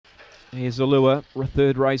Here's the lure.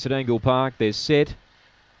 Third race at Angle Park. They're set.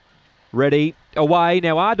 Ready, away.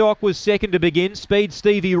 Now Ardoc was second to begin. Speed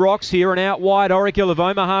Stevie Rocks here, and out wide Oracle of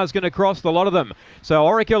Omaha is going to cross the lot of them. So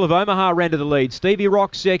Oracle of Omaha ran to the lead. Stevie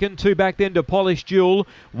Rocks second, two back then to Polished Jewel.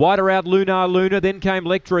 Wider out Lunar Luna, then came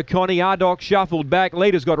Lectra Connie. Ardoc shuffled back.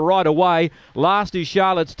 Leader's got right away. Last is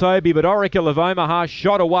Charlotte's Toby, but Oracle of Omaha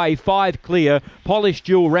shot away. 5 clear. Polished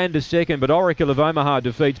Jewel ran to second, but Oracle of Omaha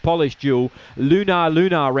defeats Polished Jewel.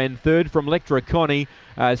 Lunar ran third from Lectra Connie.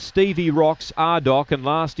 Stevie Rocks, Ardoc, and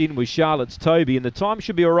last in was Charlotte's Toby, and the time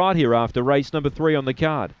should be all right here after race number 3 on the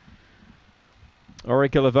card.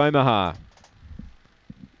 Oracle of Omaha.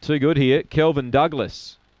 Too good here. Kelvin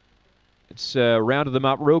Douglas. It's rounded them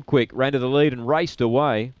up real quick. Ran to the lead and raced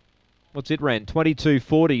away. What's it ran?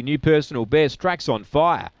 22.40. New personal best. Track's on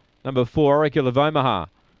fire. Number 4, Oracle of Omaha.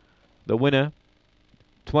 The winner,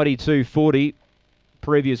 22.40.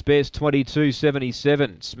 Previous best,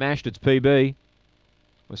 22.77. Smashed its PB.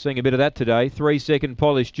 We're seeing a bit of that today. 3 second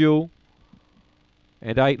Polished Jewel.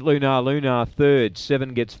 And 8 Lunar third.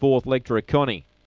 7 gets fourth Lectra Connie.